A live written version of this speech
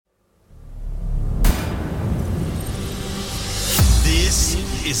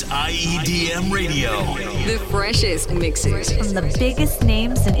is iEDM Radio. The freshest mixes from the biggest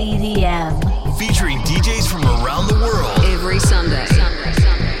names in EDM. Featuring DJs from around the world. Every Sunday.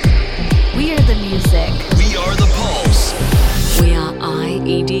 We are the music. We are the pulse. We are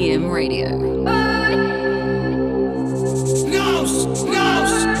iEDM Radio.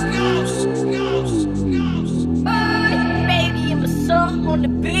 Baby, I'm a song on the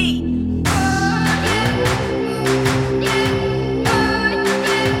beat.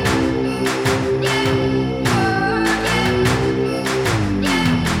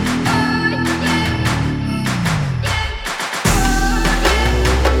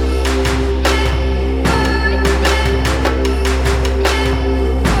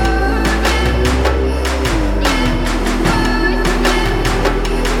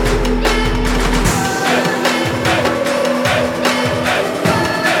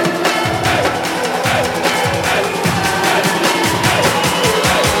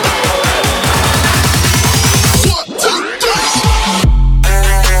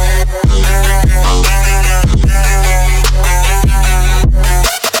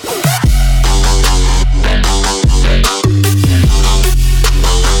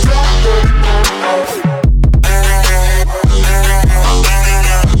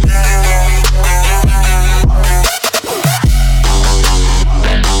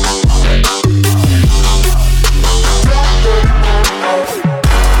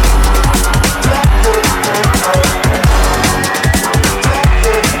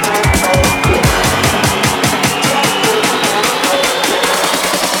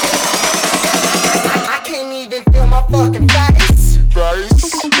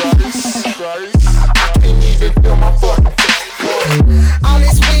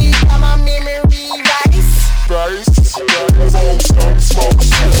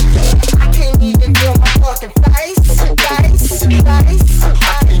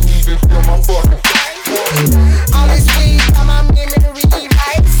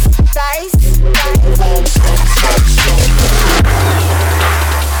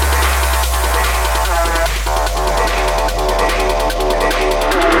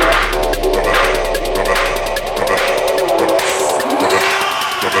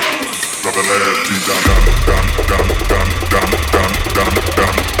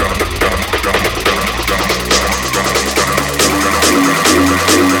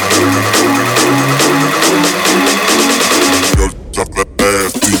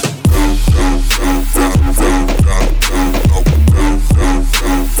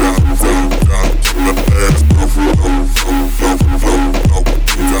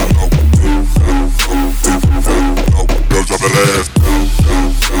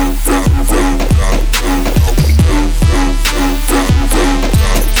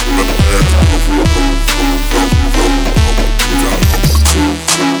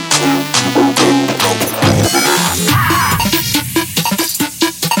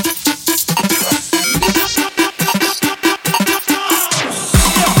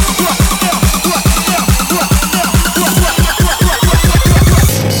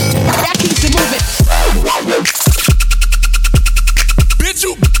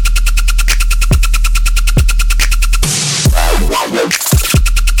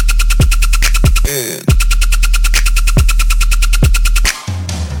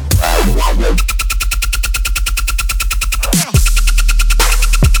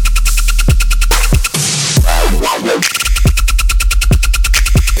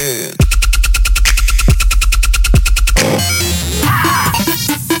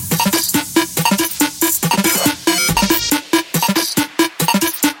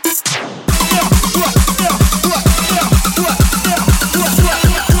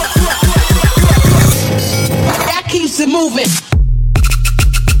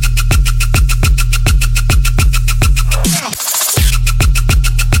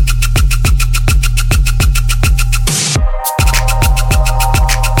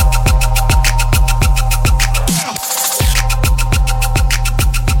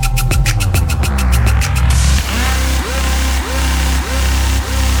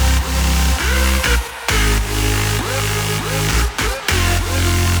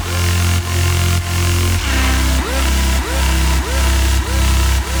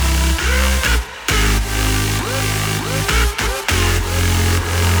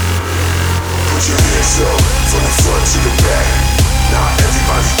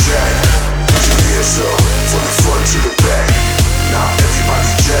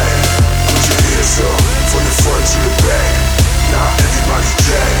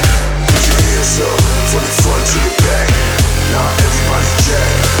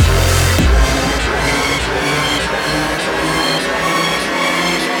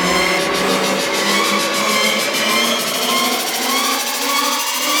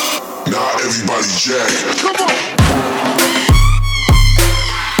 everybody jack. Come on.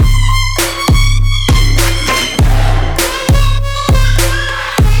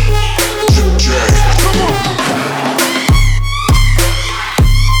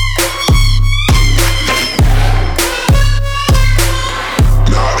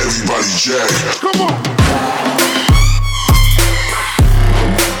 Jack. Come on.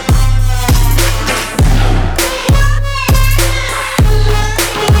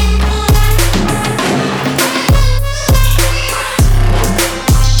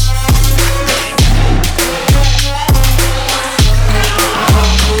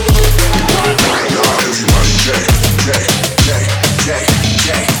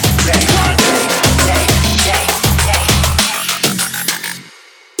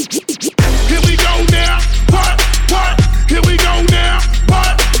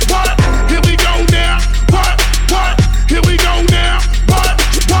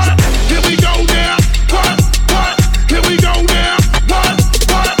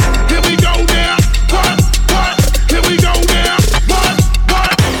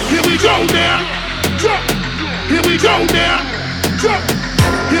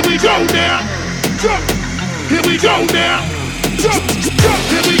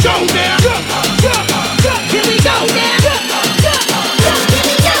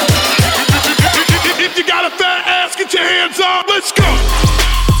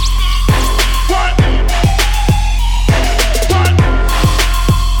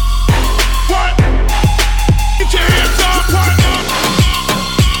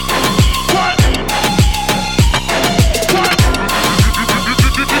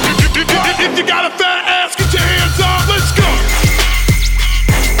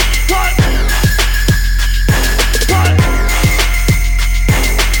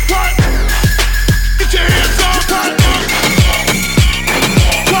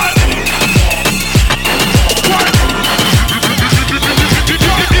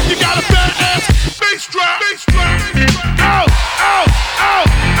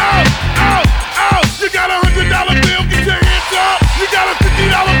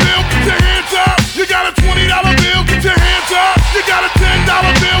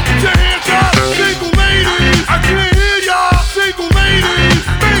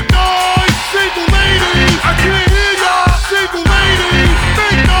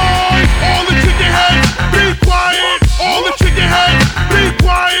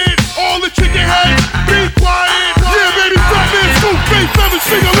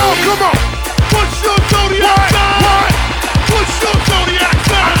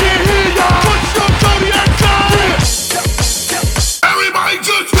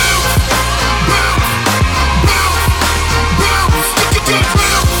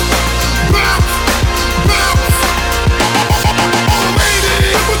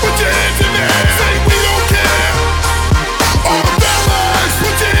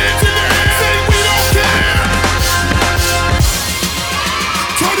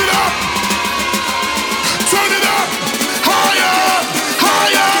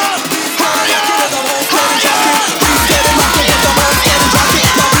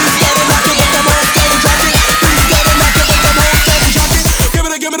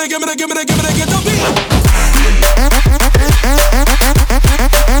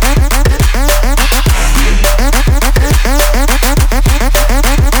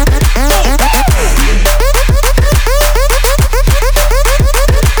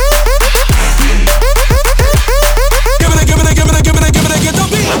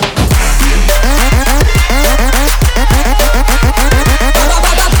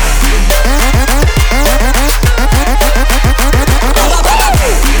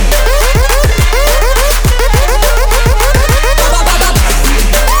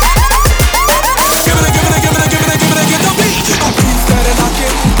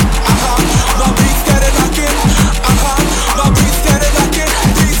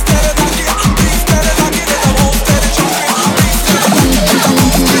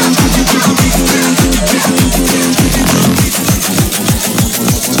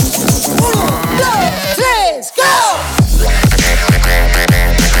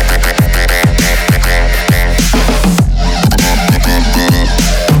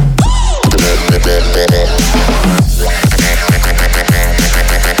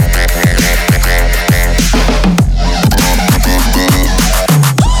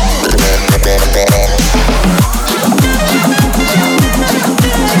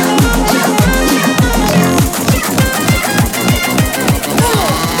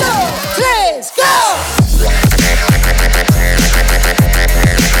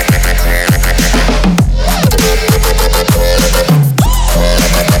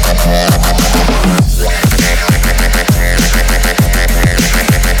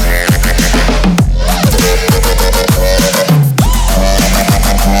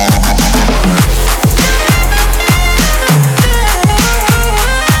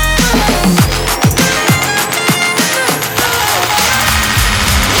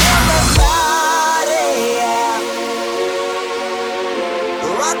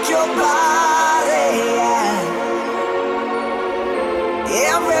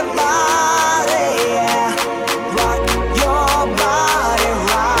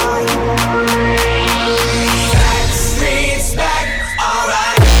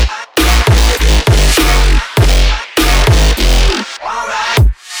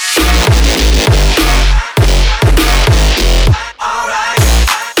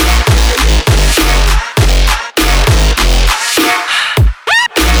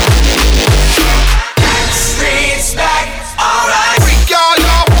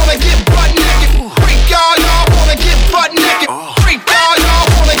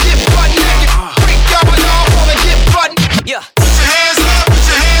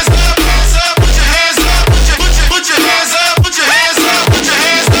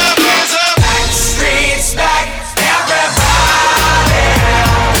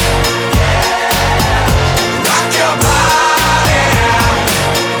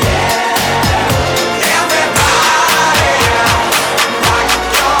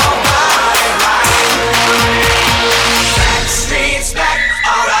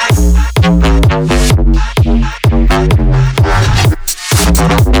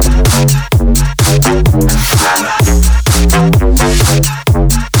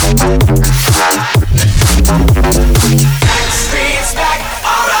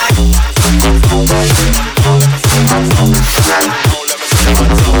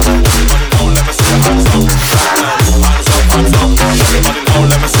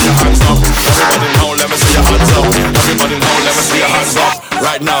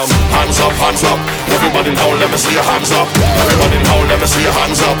 right now. Hands up, hands up. Everybody now, let me see your hands up. Everybody now, let me see your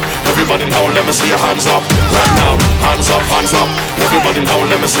hands up. Everybody now, let me see your hands up. Right now, hands up, hands up. Everybody now,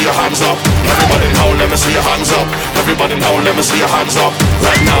 let me see your hands up. Everybody now, let me see your hands up. Everybody now, let me see your hands up.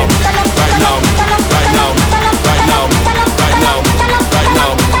 Right now, right now, right now, right now, right now, right now,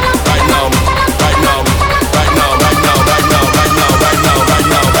 right now, right now, right now, right now, right now, right now, right now, right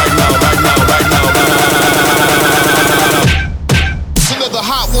now, right now, right now, right now, right now. It's another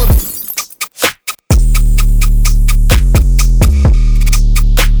hot one.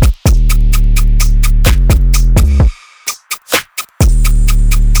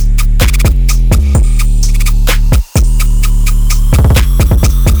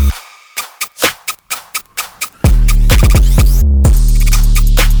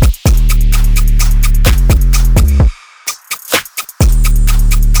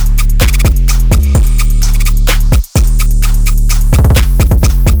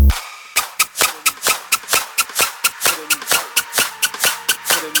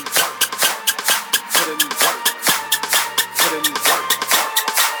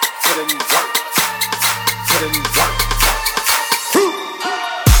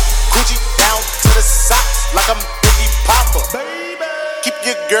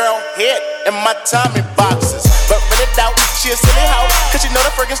 Tommy boxes, but rent it out. She a silly hoe, cause she know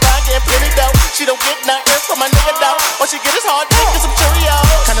the friggin' style get plenty dough. She don't get nothing from my nigga though. All she get is hard dick and some Cheerios.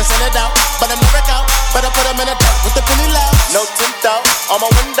 Kinda send it out, but I'm never out. But I put them in a dark with the penny low. No tint out on my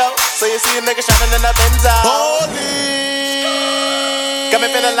window, so you see a nigga shining in a Benzo. Holy, got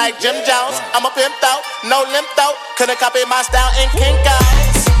me feeling like Jim Jones. I'm a pimp out, no limp out. Couldn't copy my style in kink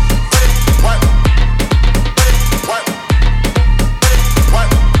outs. Work, work, work.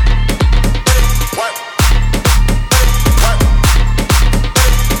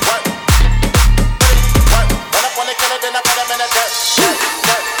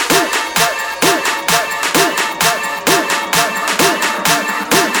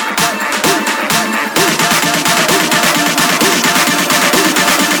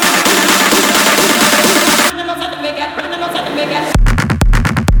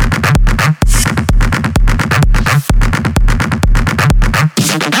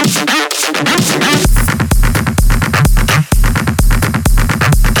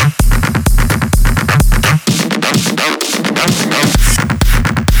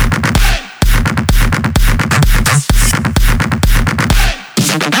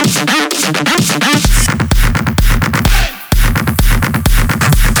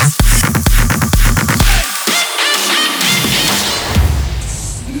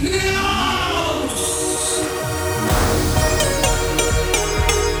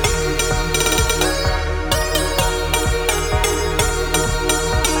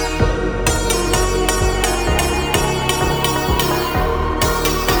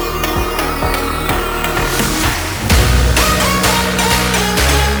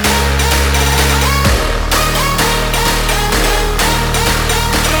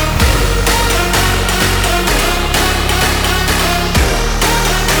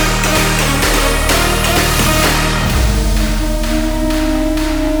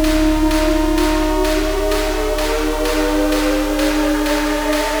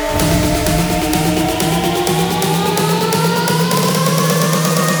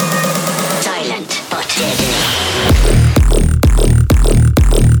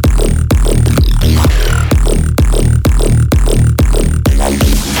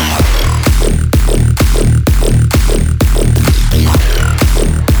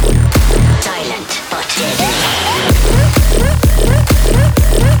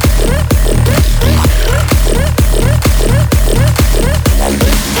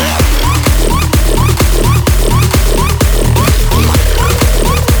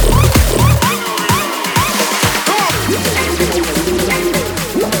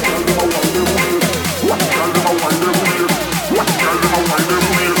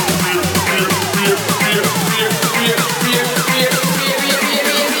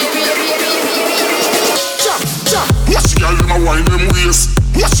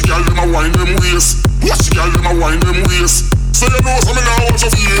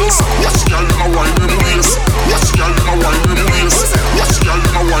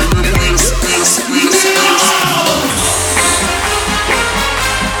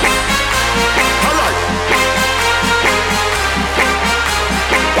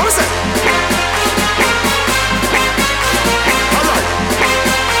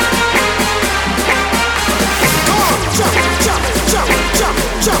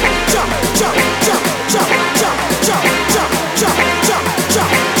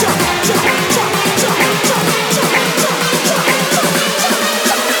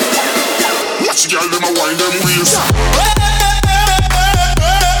 Watch girl them a wind them waist.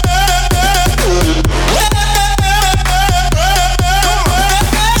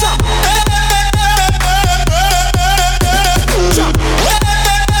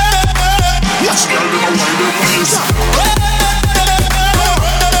 Watch girl them a wind them waist.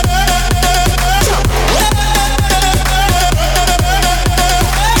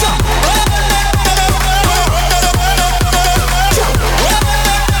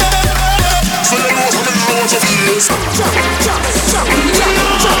 So you know how many hours of years.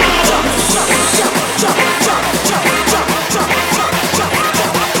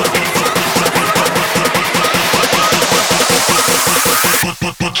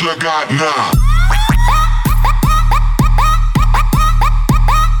 What you got now?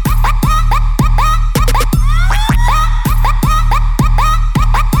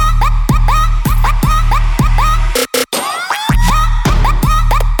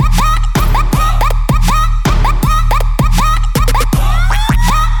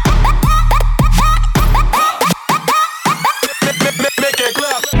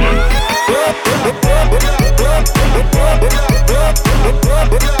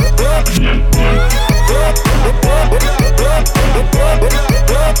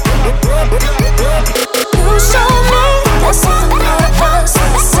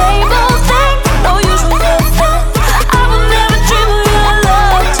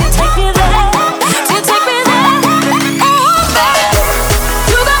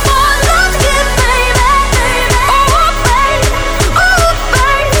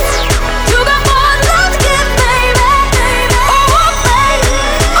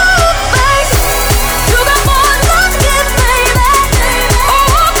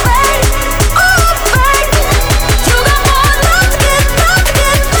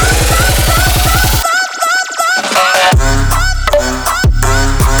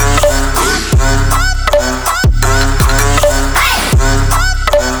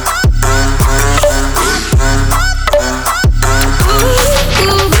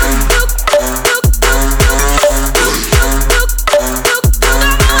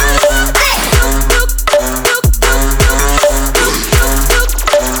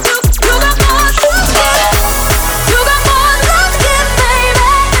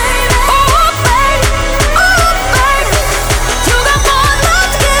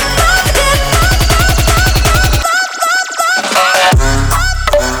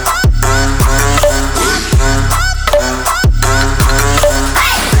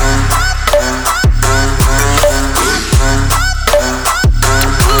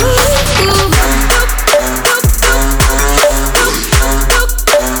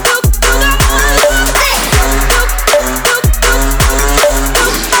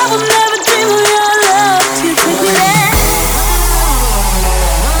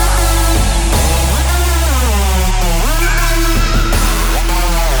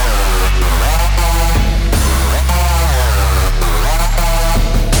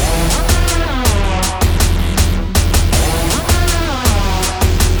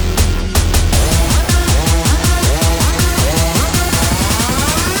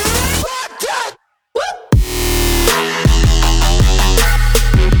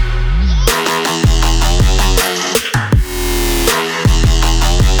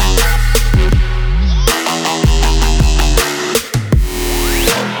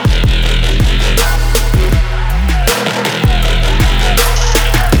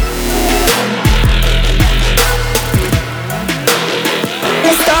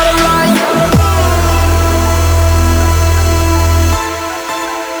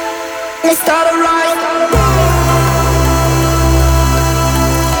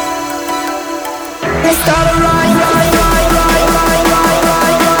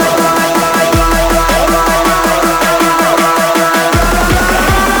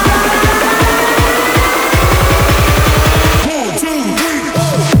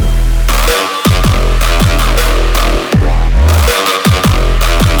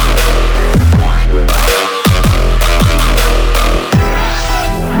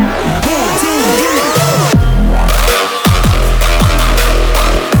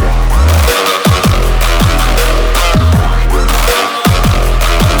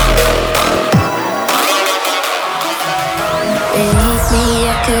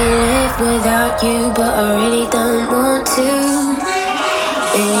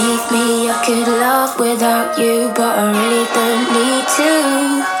 without you, but I really don't need to.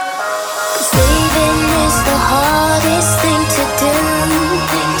 'Cause leaving is the hardest thing to do.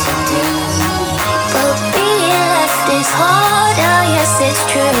 But being left is harder, yes it's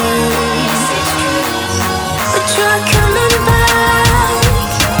true. But you're coming back.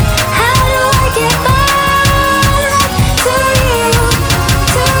 How do I get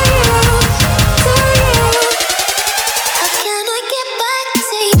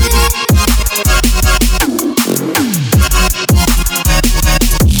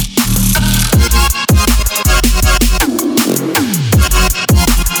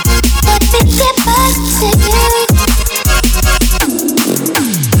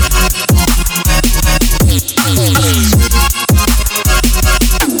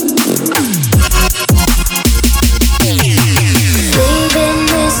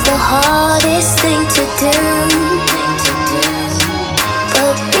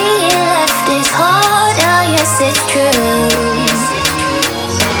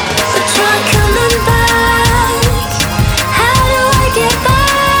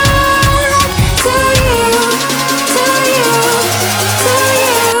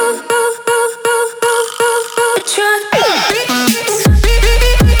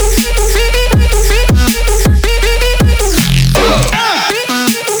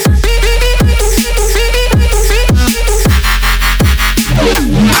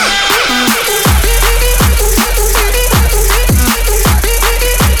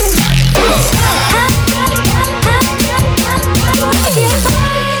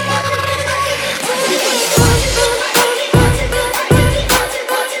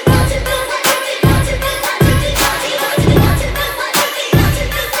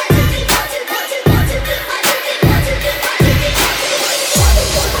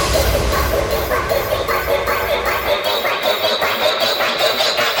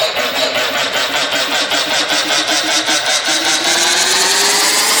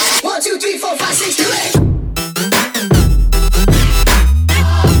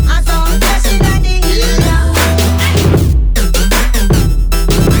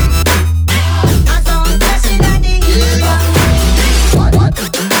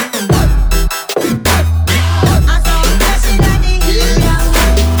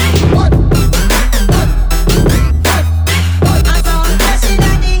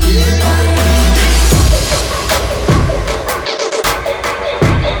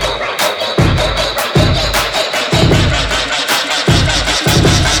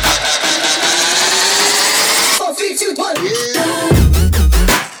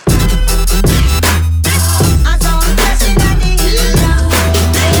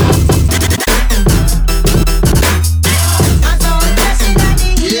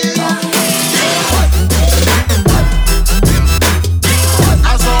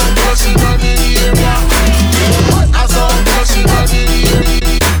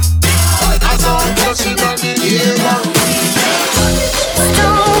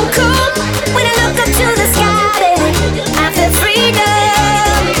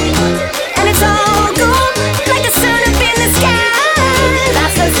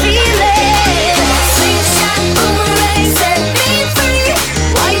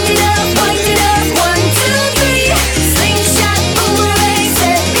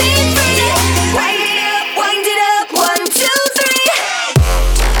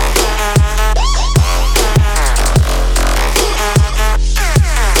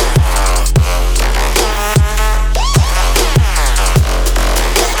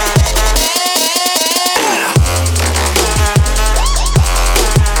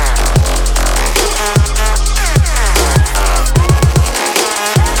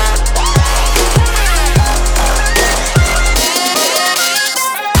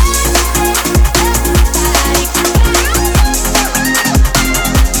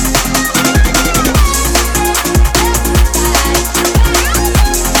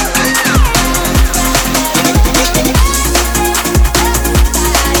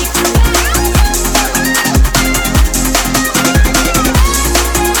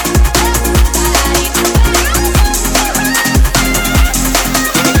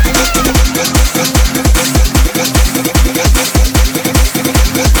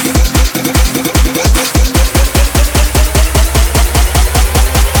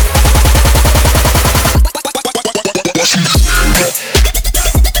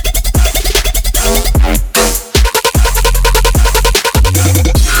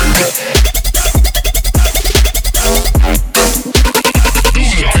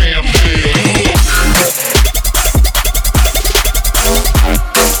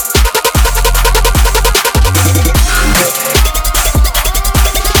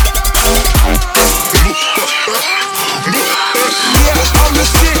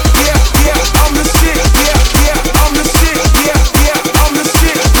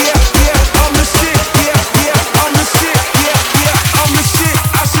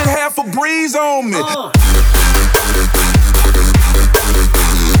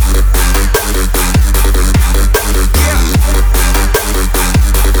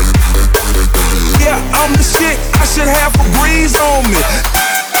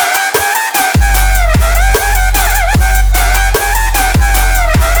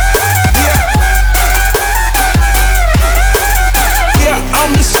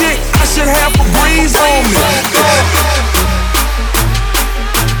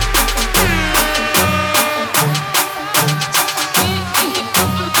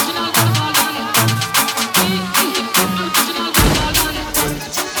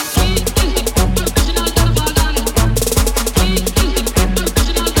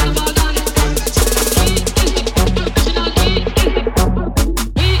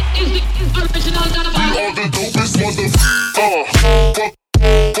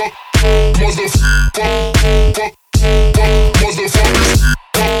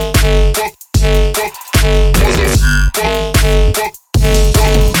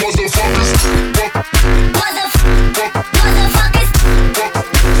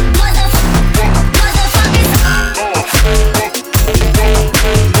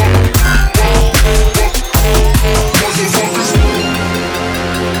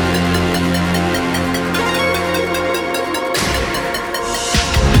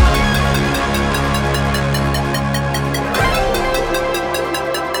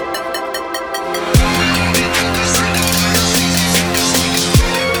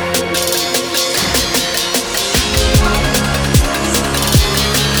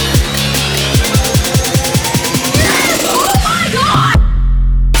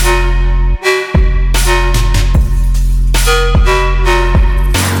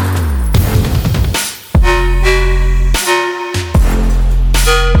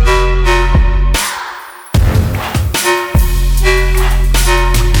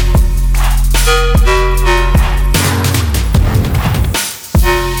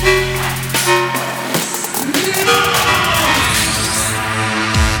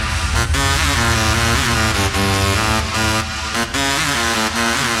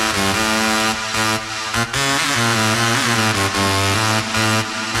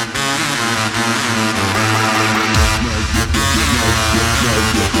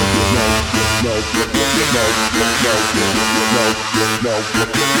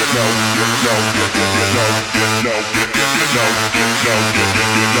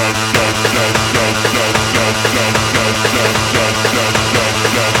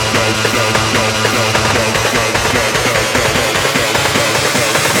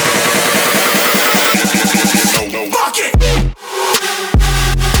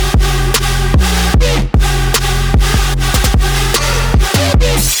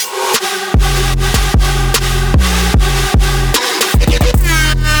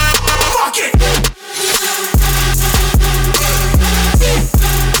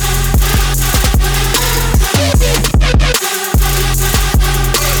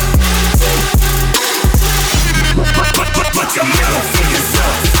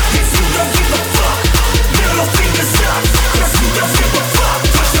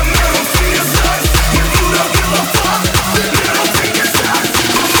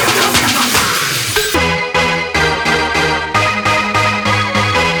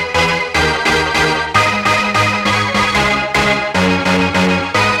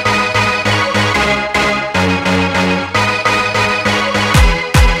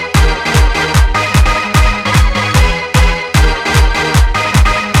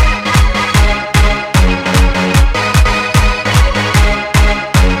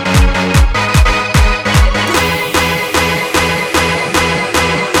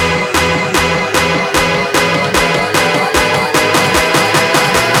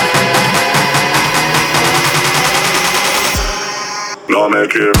no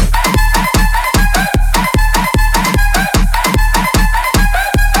make it.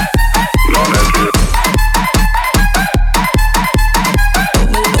 No make it.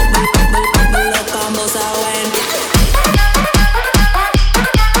 Los combos saben.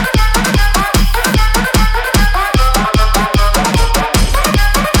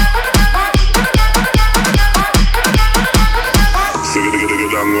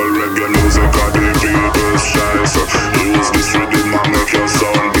 Jungle reggae music are the people's choice. Use this rhythm and make your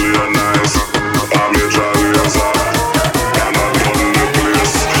sound play nice. I'm a jolly as a and I run the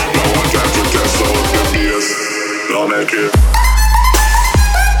place. No one time to test out the bass. No make it.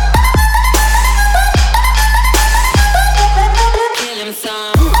 Kill him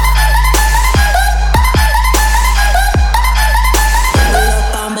some. Los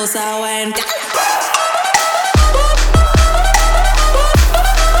combos saben.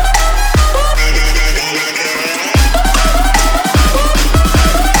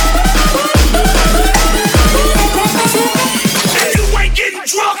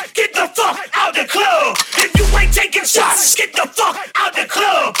 Get the fuck out the club. If you ain't taking shots, get the fuck out the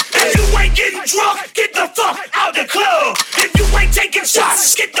club. If you ain't getting drunk, get the fuck out the club. If you ain't taking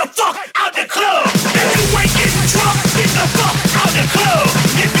shots, get the fuck out the club. If you ain't getting drunk, get the fuck out the club.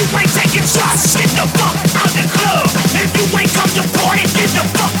 If you ain't taking shots, get the fuck out the club. If you ain't come to party, get the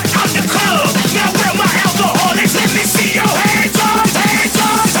fuck out the club. Now where my alcoholics? Let me see your hands up, hands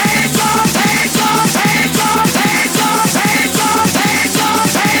up, hands up, hands up, hands up, hands up, hands up,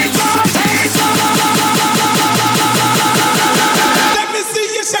 hands up, hands up, hands up. Let me see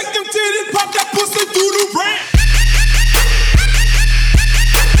you shake them titties, pop that pussy through the ramp.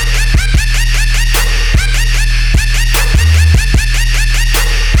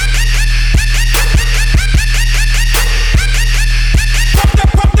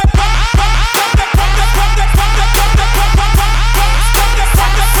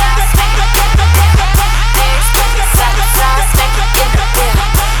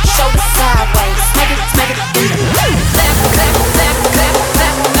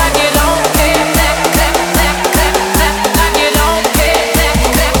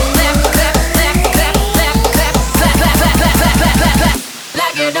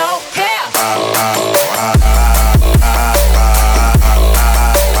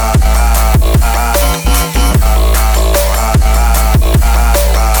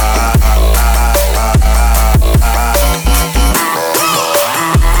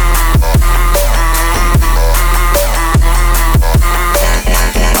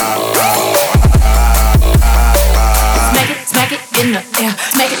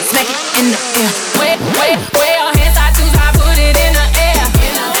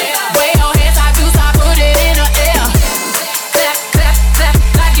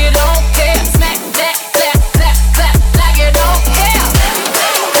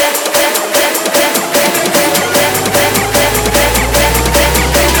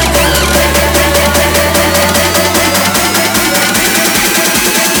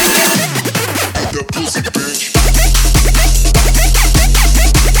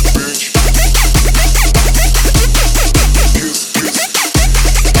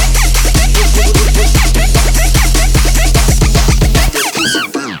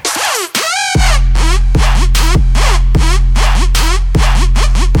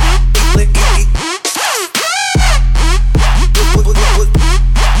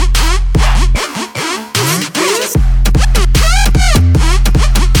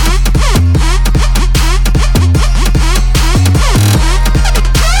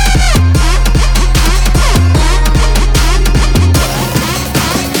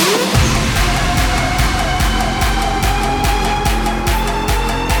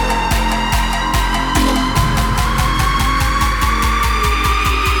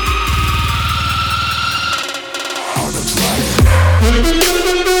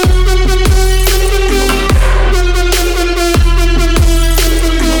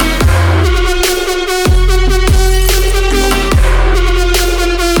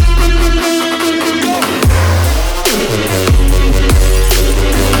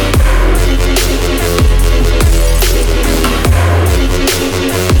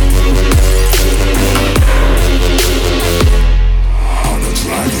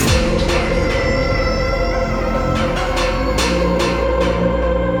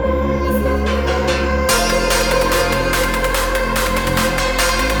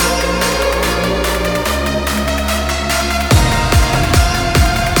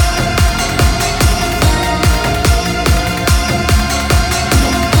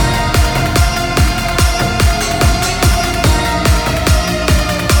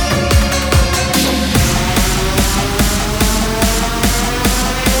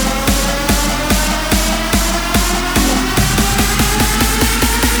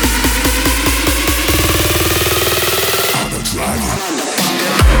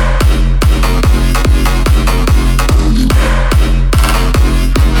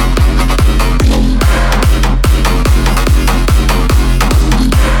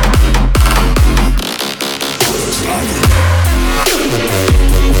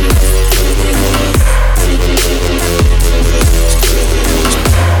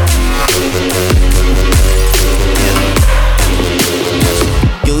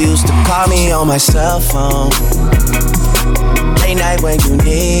 call me on my cell phone. Late night when you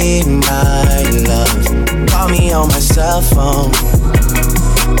need my love. Call me on my cell phone.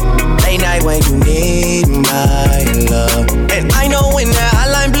 Late night when you need my love. And I know when that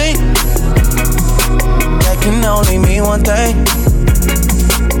hotline blink, that can only mean one thing.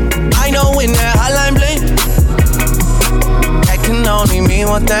 I know when that hotline blink, that can only mean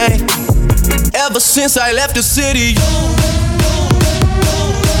one thing. Ever since I left the city,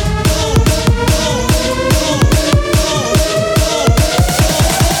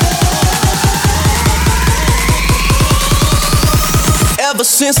 ever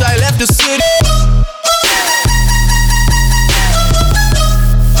since I left the city.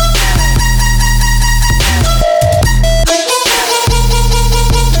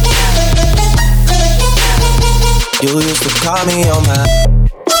 You used to call me on my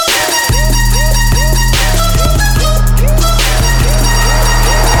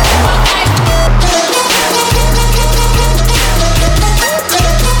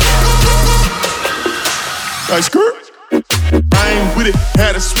Ice skirt. I ain't with it,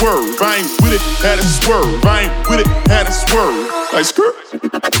 had a swerve. I ain't with it, had a swerve. I ain't with it, had a swerve. Like skirt.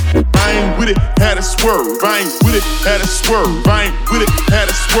 I ain't with it, had a swerve. I ain't with it, had a swerve. I ain't with it, had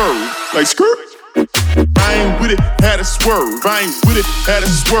a swerve. Like skirt. I ain't with it, had a swerve. I ain't with it, had a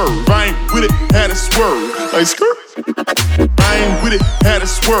swerve. I ain't with it, had a swerve. Like skirt. I ain't with it, had a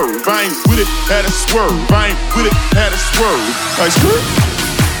swerve. I ain't with it, had a swerve. I ain't with it, had a swerve. Like skirt.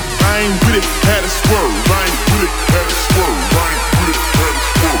 I ain't with it, had a swerve. I ain't with it, had a swerve. I ain't with it, had a swerve. Like skirt.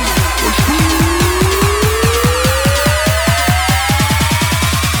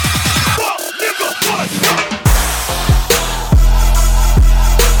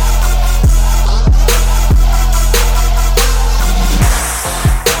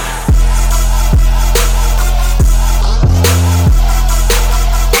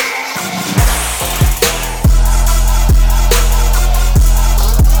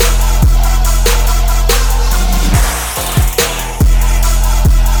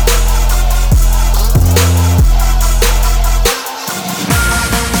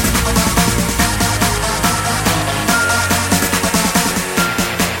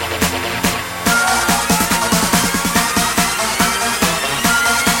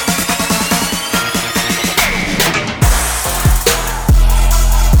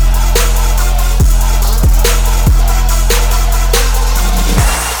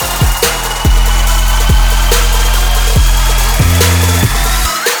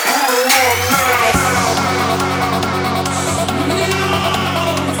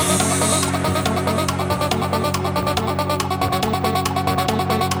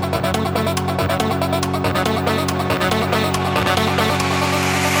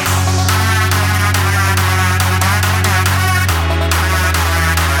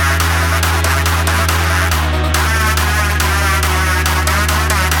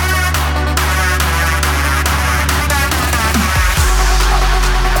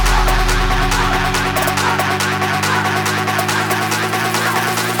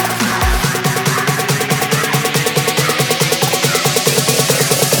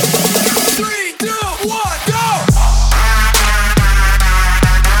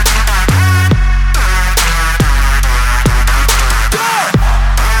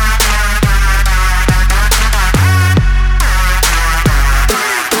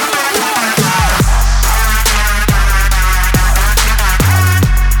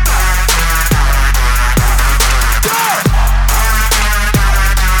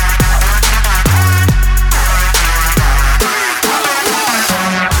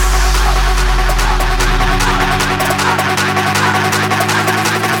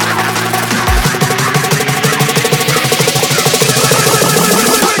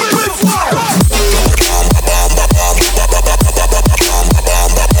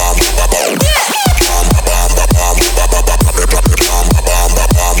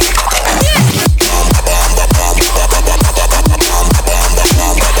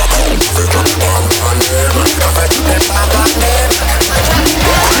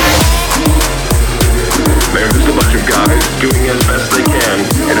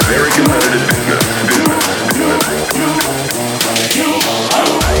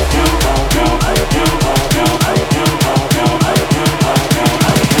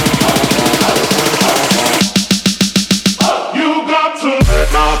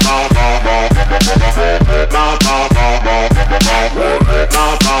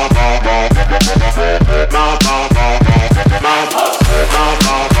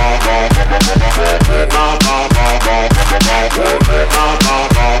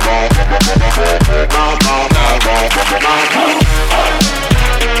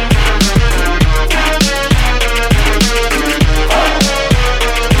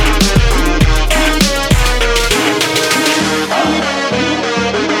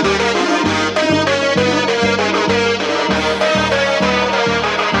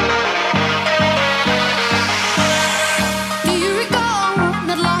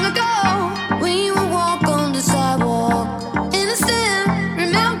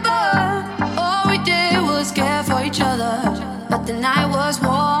 but the night was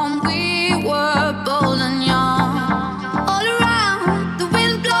warm. We were bold and young. All around, the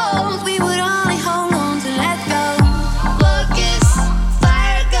wind blows. We would only hold on to let go. Focus,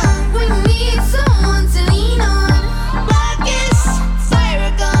 fire gun. We need someone to lean on. Focus,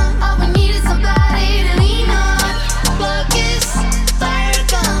 fire gun. All we need is somebody to lean on. Focus, fire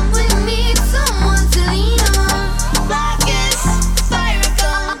gun. We need someone to lean on. Focus, fire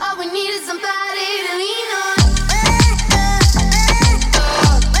gun. All we need is somebody to lean on.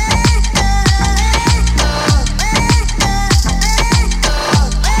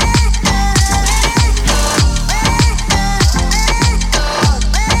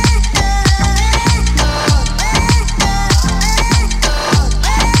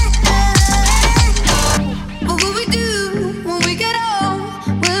 What will we do when we get old?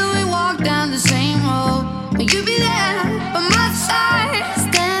 Will we walk down the same road? Will you be there by my side,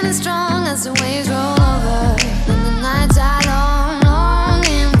 standing strong as the waves roll over? And the nights are long,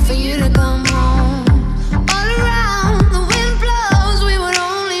 longing for you to come home. All around, the wind blows. We would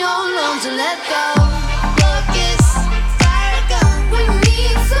only hold on to let go. Focus, fire gun. We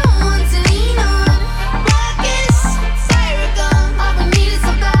need someone to lean on. Focus, fire gun. All we need is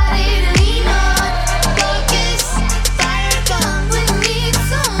somebody to lean on. Focus, fire gun. We need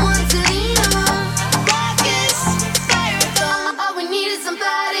someone to lean on. Focus, fire gun. All we need is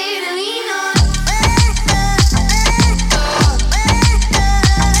somebody to lean on.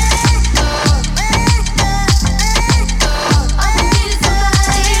 All we need is somebody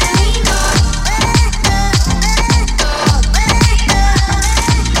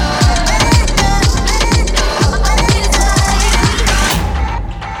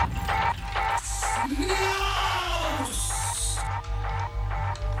to lean on.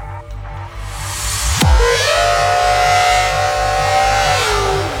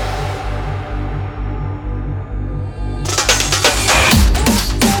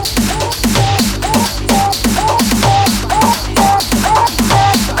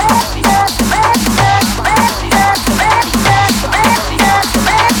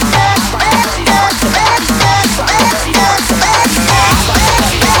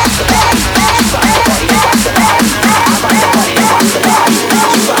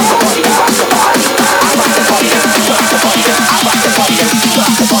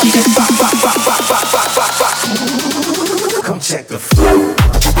 Come check the flow.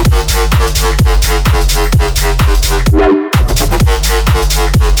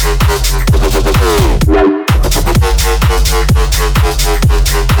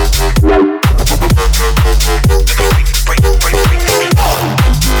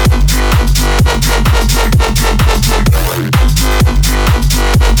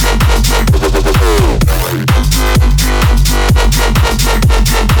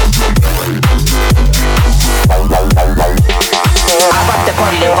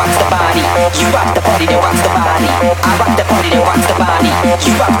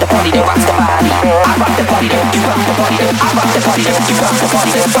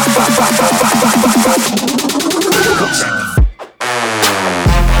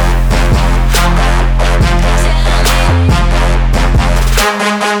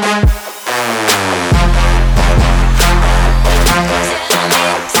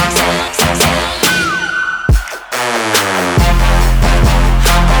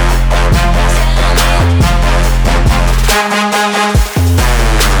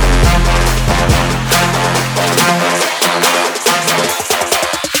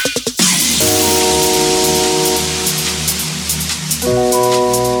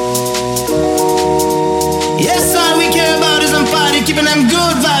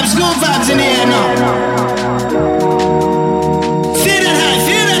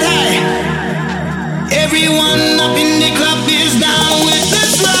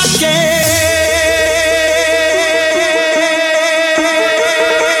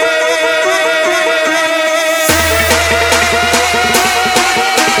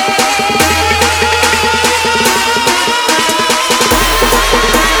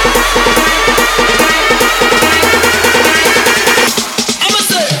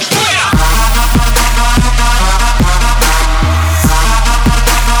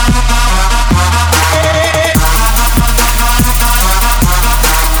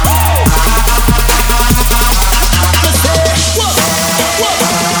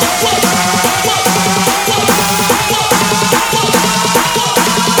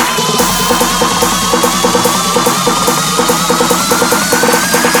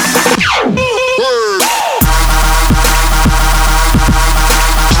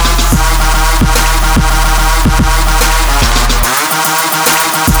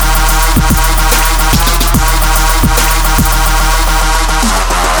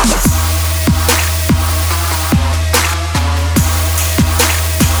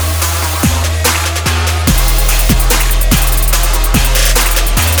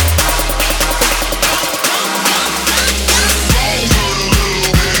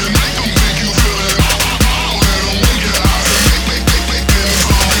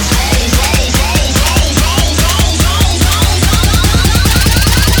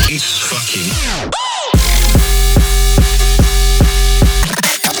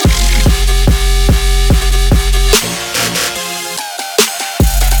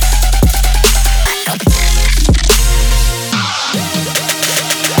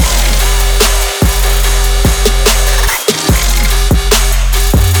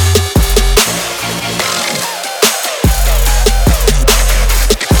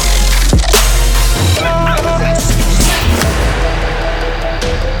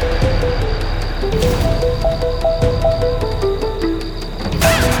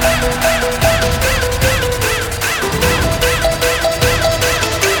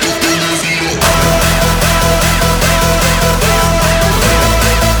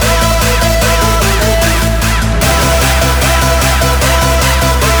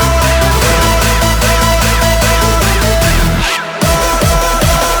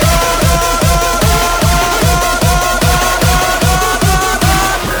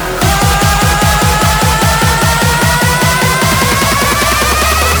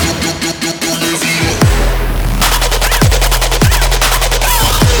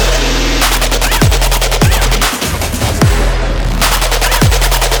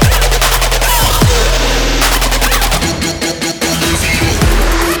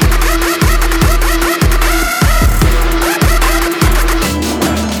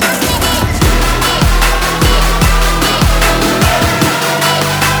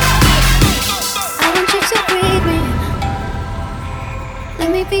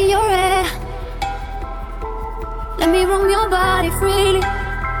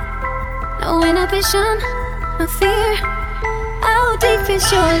 suspicion, no fear. How deep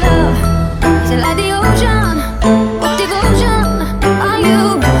is your love? Is it like the ocean? What devotion are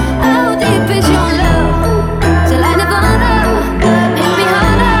you? How deep is your love? Is it like Nirvana? Hit me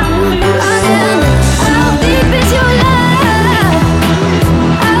harder again. How deep is your love?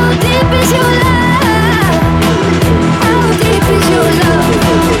 How deep is your love? How deep is your love?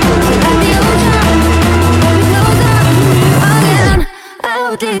 Is it like the ocean? Hold me closer again.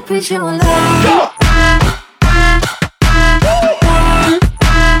 How deep is your love?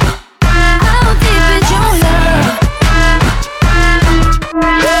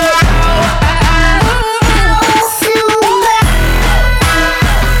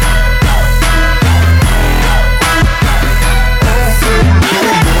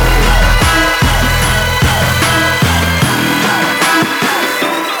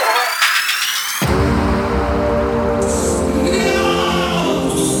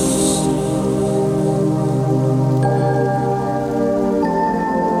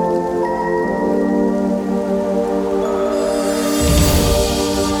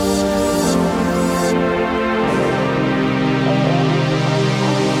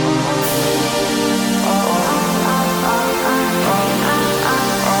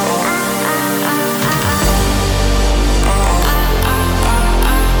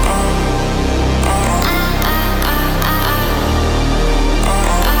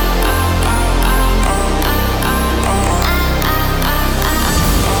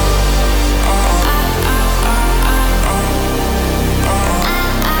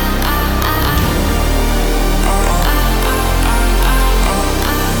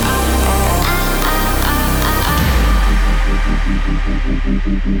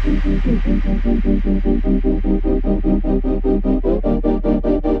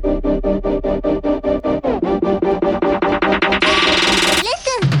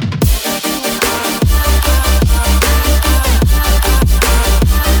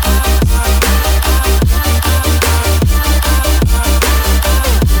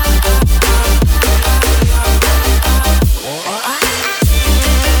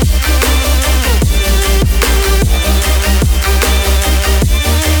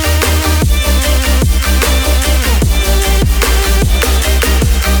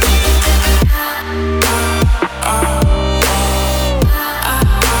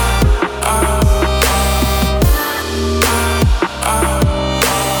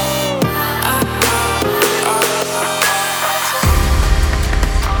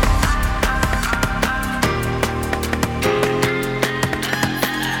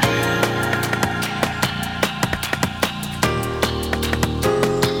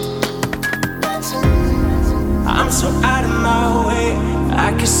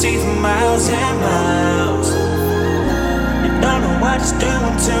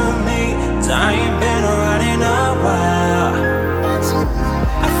 I ain't been